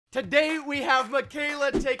Today we have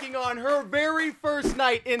Micayla taking on her very first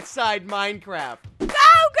night inside Minecraft. Go, go,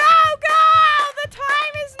 go! The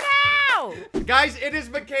time is now! Guys, it is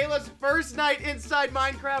Micayla's first night inside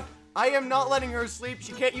Minecraft. I am not letting her sleep.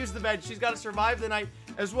 She can't use the bed. She's got to survive the night,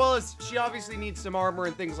 as well as she obviously needs some armor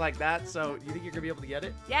and things like that. So, you think you're going to be able to get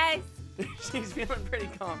it? Yes. She's feeling pretty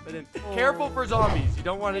confident. Oh. Careful for zombies. You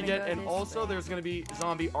don't want to get, and also way. There's going to be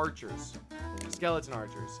zombie archers. Skeleton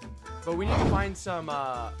archers. But we need to find some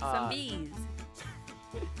bees.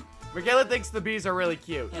 Micayla thinks the bees are really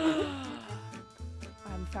cute. I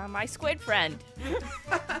found my squid friend.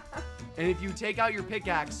 And if you take out your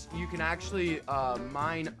pickaxe, you can actually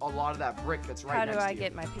mine a lot of that brick that's right next to you. How do I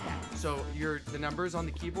get my pickaxe? So the numbers on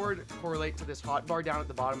the keyboard correlate to this hotbar down at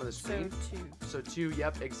the bottom of the screen. So 2. So 2,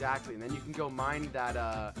 yep, exactly. And then you can go mine that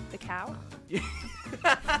The cow?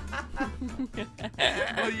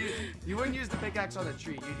 Well, you wouldn't use the pickaxe on the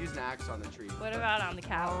tree. You'd use an axe on the tree. What about on the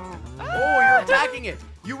cow? Oh, you're attacking it.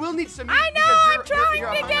 You will need some meat. I know, I'm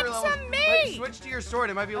trying to get some meat. Switch to your sword.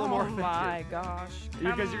 It might be a little more effective. Oh my gosh.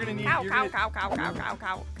 Because you're gonna need cow.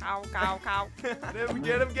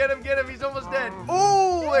 Get him. He's almost dead.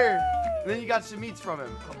 Oh, there. And then you got some meats from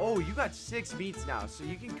him. Oh, you got 6 meats now, so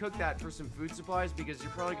you can cook that for some food supplies because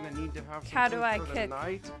you're probably gonna need to have some How food do I for cook? the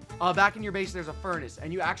night. Back in your base, there's a furnace,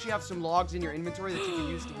 and you actually have some logs in your inventory that you can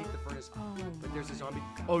use to heat the furnace. Oh, but there's a zombie.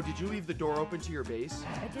 Oh, did you leave the door open to your base?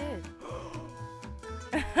 I did.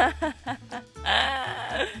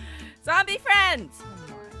 Zombie friends! Oh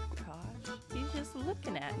my gosh. He's just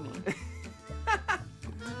looking at me.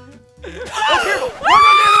 Oh, careful!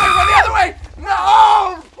 Run the other way!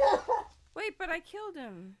 No! Wait, but I killed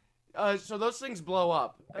him. So those things blow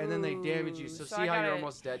up, and then they damage you. So see how you're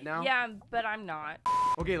almost dead now? Yeah, but I'm not.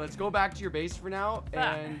 Okay, let's go back to your base for now,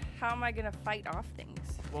 and... how am I gonna fight off things?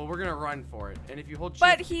 Well, we're gonna run for it, and if you hold shift...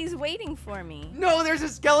 But he's waiting for me. No, there's a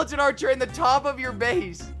skeleton archer in the top of your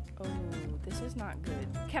base! Oh, this is not good.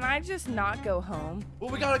 Can I just not go home? Well,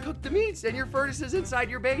 we gotta cook the meats, and your furnace is inside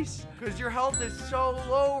your base, because your health is so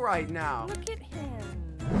low right now. Look at him.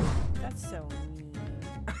 That's so mean.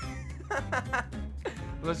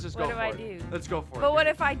 Let's just go for it. What do I do? Let's go for it. But what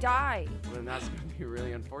if I die? Well, then that's gonna be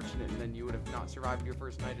really unfortunate, and then you would have not survived your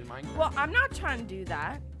first night in Minecraft. Well, I'm not trying to do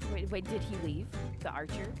that. Wait, did he leave? The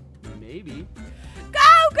archer? Maybe. Go,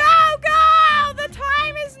 go, go! The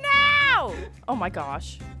time is now! Oh my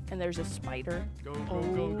gosh. And there's a spider. Go.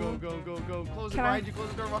 Close it behind you, close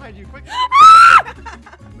the door behind you, quick.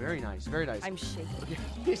 Very nice, very nice. I'm shaking.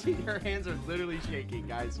 Okay. Your hands are literally shaking,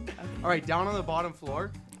 guys. Okay. All right, down on the bottom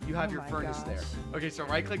floor, you have your furnace there. Okay, so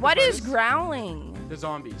right-click the furnace. What is growling? The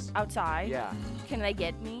zombies. Outside? Yeah. Can they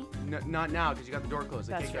get me? No, not now, because you got the door closed.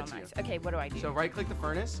 They That's can't get real nice. to you. Okay, what do I do? So right-click the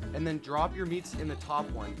furnace, and then drop your meats in the top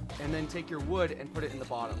one, and then take your wood and put it in the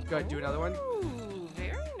bottom. Go ahead, do another one. Ooh,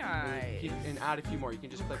 very nice. And add a few more. You can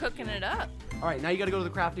just click. Cooking it up. All right, now you got to go to the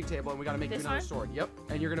crafting table, and we got to make you another one? sword. Yep.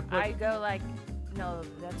 And you're gonna put. I go like, no,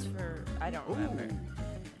 that's for. I don't remember.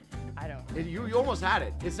 I don't. You almost had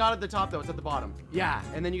it. It's not at the top though. It's at the bottom. Yeah.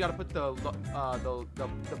 And then you got to put the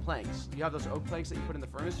planks. You have those oak planks that you put in the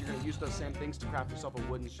furnace. You're gonna use those same things to craft yourself a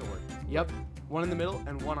wooden sword. Yep. One in the middle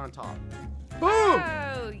and one on top. Boom!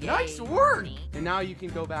 Oh, Nice work! And now you can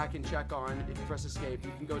go back and check on, if you press escape,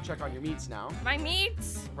 you can go check on your meats now. My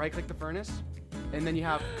meats? Right-click the furnace, and then you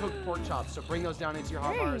have cooked pork chops, so bring those down into your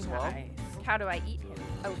hotbar as well. Nice. How do I eat him?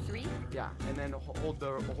 Oh, 3? Yeah, and then hold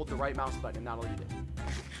the right mouse button, and that'll eat it.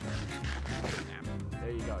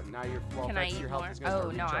 There you go. Now you're well. Can I eat your health more? is gonna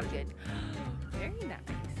start No, I'm recharging. good. Very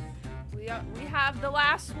nice. We have the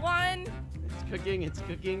last one. It's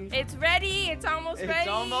cooking. It's ready. It's almost ready. It's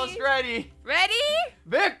almost ready. Ready?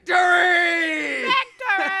 Victory!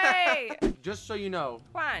 Victory! Just so you know.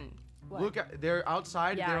 Juan. What? Look, they're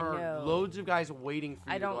outside. Yeah, there are loads of guys waiting for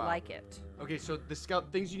you. I don't to go like out. it. Okay, so the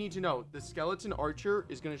things you need to know. The skeleton archer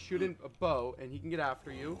is gonna shoot in a bow, and he can get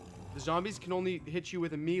after you. The zombies can only hit you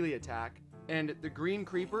with a melee attack. And the green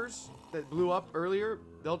creepers that blew up earlier,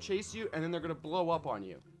 they'll chase you, and then they're gonna blow up on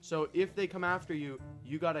you. So if they come after you,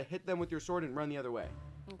 you gotta hit them with your sword and run the other way.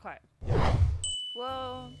 Okay.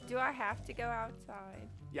 Well, do I have to go outside?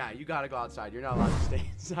 Yeah, you gotta go outside. You're not allowed to stay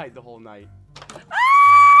inside the whole night.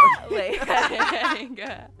 Wait.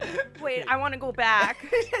 Wait, I want to go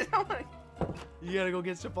back. You gotta go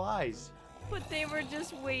get supplies. But they were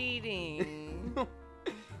just waiting.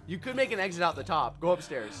 You could make an exit out the top. Go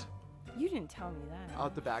upstairs. You didn't tell me that.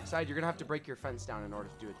 Out the backside. You're gonna have to break your fence down in order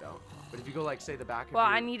to do it, though. But if you go, like, say, the back of Well,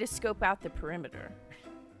 your... I need to scope out the perimeter.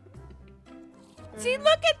 See,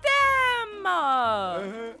 look at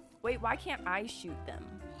them! Wait, why can't I shoot them?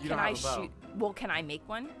 You Can don't I have a bow. shoot? Well, can I make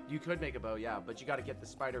one? You could make a bow, yeah, but you got to get the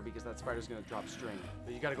spider because that spider's gonna drop string.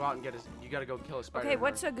 But you got to go out and get a. You got to go kill a spider. Okay,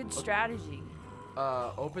 what's a good strategy?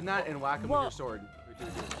 Open that and whack him with your sword.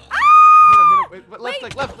 Ah! Hit him. Wait,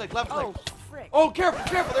 left click. Oh, frick. Oh, careful!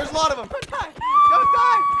 There's a lot of them. Don't die! Don't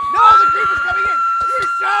die! No, the creeper's coming in. You're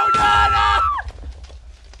so done!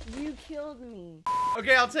 You killed me.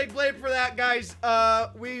 Okay, I'll take blame for that, guys.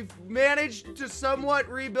 We've managed to somewhat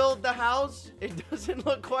rebuild the house. It doesn't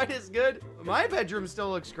look quite as good. My bedroom still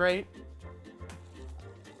looks great.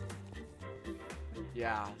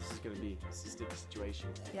 Yeah, this is gonna be a sticky situation.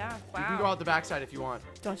 Yeah, wow. You can go out the backside if you want.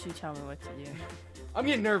 Don't you tell me what to do. I'm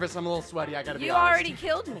getting nervous. I'm a little sweaty. I gotta be You honest. already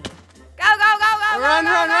killed me. Go, go, go, go, Run,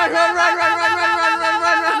 go, run, go, run, go, run, go, run, go, run, go, run, go, run, go, run, go,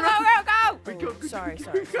 run, go, run, go, run, go, run. go, go. Oh, sorry.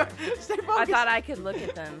 Stay focused. I thought I could look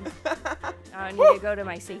at them. I need to go to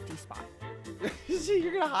my safety spot.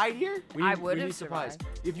 You're gonna hide here? I would have survived.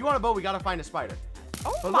 If you want a bow, we gotta find a spider.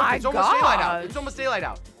 Oh But my look, it's almost daylight out. gosh. It's almost daylight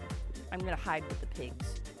out. I'm gonna hide with the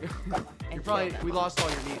pigs. We lost all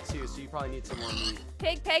your meat too, so you probably need some more meat.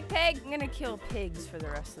 Pig, pig, pig. I'm gonna kill pigs for the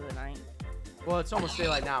rest of the night. Well, it's almost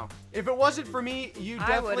daylight now. If it wasn't for me, you I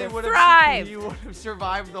definitely would've would have thrived. you would have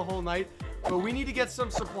survived the whole night. But we need to get some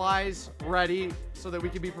supplies ready so that we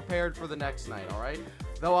can be prepared for the next night, all right?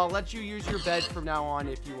 Though I'll let you use your bed from now on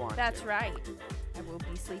if you want. That's right. I will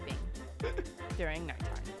be sleeping during nighttime.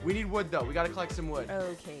 We need wood though. We got to collect some wood.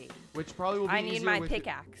 Okay. Which probably will be I need easier my with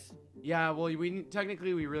pickaxe. Yeah, well,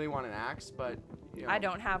 technically we really want an axe, but you know, I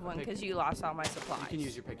don't have one because you lost all my supplies. You can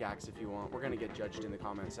use your pickaxe if you want. We're gonna get judged in the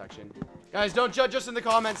comment section. Guys, don't judge us in the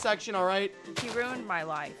comment section, all right? You ruined my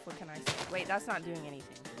life. What can I say? Wait, that's not doing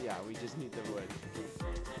anything. Yeah, we just need the wood.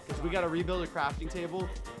 Because we gotta rebuild a crafting table,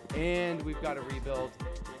 and we've gotta rebuild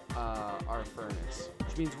our furnace.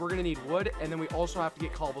 Which means we're gonna need wood, and then we also have to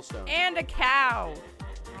get cobblestone. And a cow.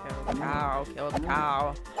 Kill the cow. Kill the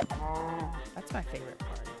cow. That's my favorite part.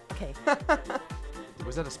 Okay.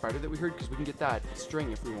 Was that a spider that we heard? Because we can get that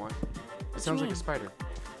string if we want. It sounds like a spider.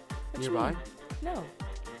 What you Nearby? mean? No.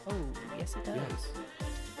 Oh, yes it does. Yes.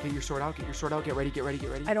 Get your sword out. Get your sword out. Get ready. Get ready.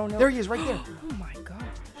 Get ready. I don't know. There he is, right there. Oh my gosh.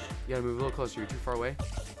 You gotta move a little closer. You're too far away.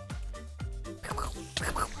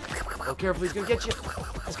 Oh, careful. He's gonna get you.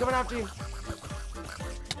 He's coming after you.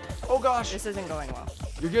 Oh, gosh. This isn't going well.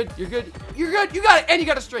 You're good. You're good. You're good. You got it. And you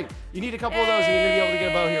got a string. You need a couple of those, and you're gonna be able to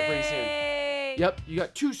get a bow here pretty soon. Yep, you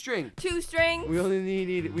got 2 string. 2 strings. We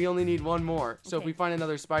only need 1 more. So if Okay. we find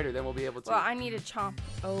another spider, then we'll be able to. Well, I need a chomp.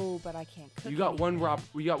 Oh, but I can't cook. You got anything.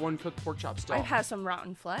 we got 1 cooked pork chop still. I have some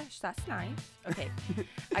rotten flesh. That's nice. Okay.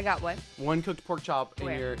 I got what? 1 cooked pork chop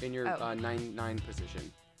Where? in your Oh. 9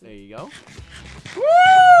 position. There you go.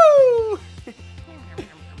 Woo!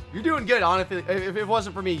 You're doing good, honestly. If it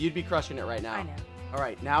wasn't for me, you'd be crushing it right now. I know. All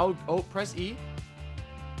right, now press E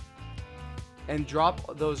and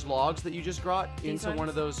drop those logs that you just got These into one ones?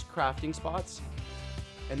 of those crafting spots,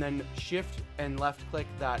 and then shift and left click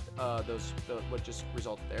that what just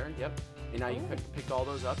resulted there. Yep. And now you picked all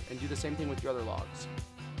those up, and do the same thing with your other logs.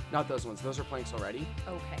 Not those ones. Those are planks already.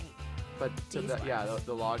 Okay. But to These yeah, ones?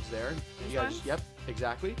 the logs there. These You gotta ones? just, yep,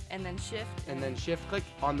 exactly. And then shift. And then shift click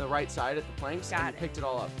on the right side at the planks, Got and you it. picked it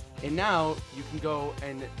all up. And now you can go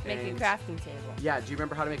and Make a crafting table. Yeah, do you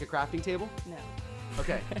remember how to make a crafting table? No.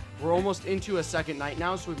 Okay, we're almost into a second night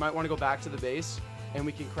now, so we might want to go back to the base, and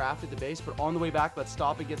we can craft at the base. But on the way back, let's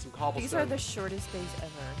stop and get some cobblestone. These are the shortest days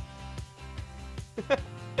ever.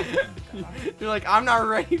 You're like, I'm not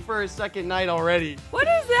ready for a second night already. What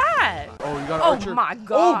is that? Oh, you got an Oh archer. my Oh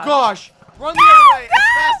gosh. gosh! Run the other way as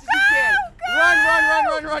fast as you can.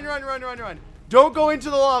 Run. Don't go into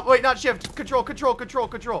the lava. Wait, not shift. Control.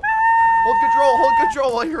 Hold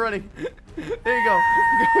control while you're running. There you go.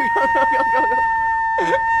 Go.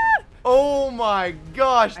 Oh my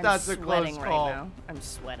gosh, that's a close call. Right now. I'm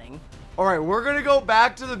sweating. All right, we're gonna go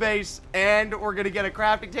back to the base, and we're gonna get a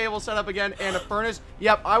crafting table set up again and a furnace.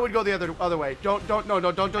 Yep, I would go the other way. Don't do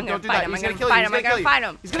that. He's gonna kill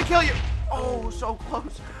you. He's gonna kill you. Oh, so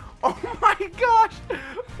close. Oh my gosh,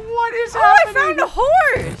 what is happening? I found a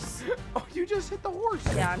horse. Oh, you just hit the horse.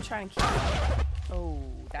 Yeah, I'm trying to kill it. Oh,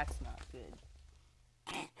 that's not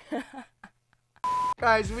good.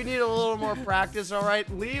 Guys, we need a little more practice, all right?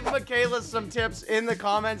 Leave Micayla some tips in the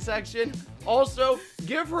comment section. Also,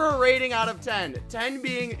 give her a rating out of 10. 10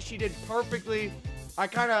 being she did perfectly. I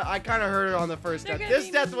kind of heard it on the first death. This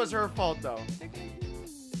death was her fault, though.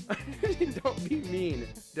 Don't be mean.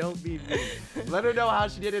 Don't be mean. Let her know how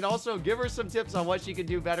she did it. Also, give her some tips on what she could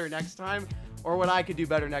do better next time, or what I could do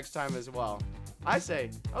better next time as well. I say,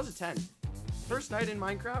 that was a 10. First night in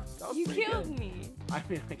Minecraft, that was pretty killed good. me. I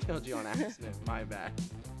mean, I killed you on accident. My bad.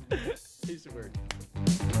 Piece of work.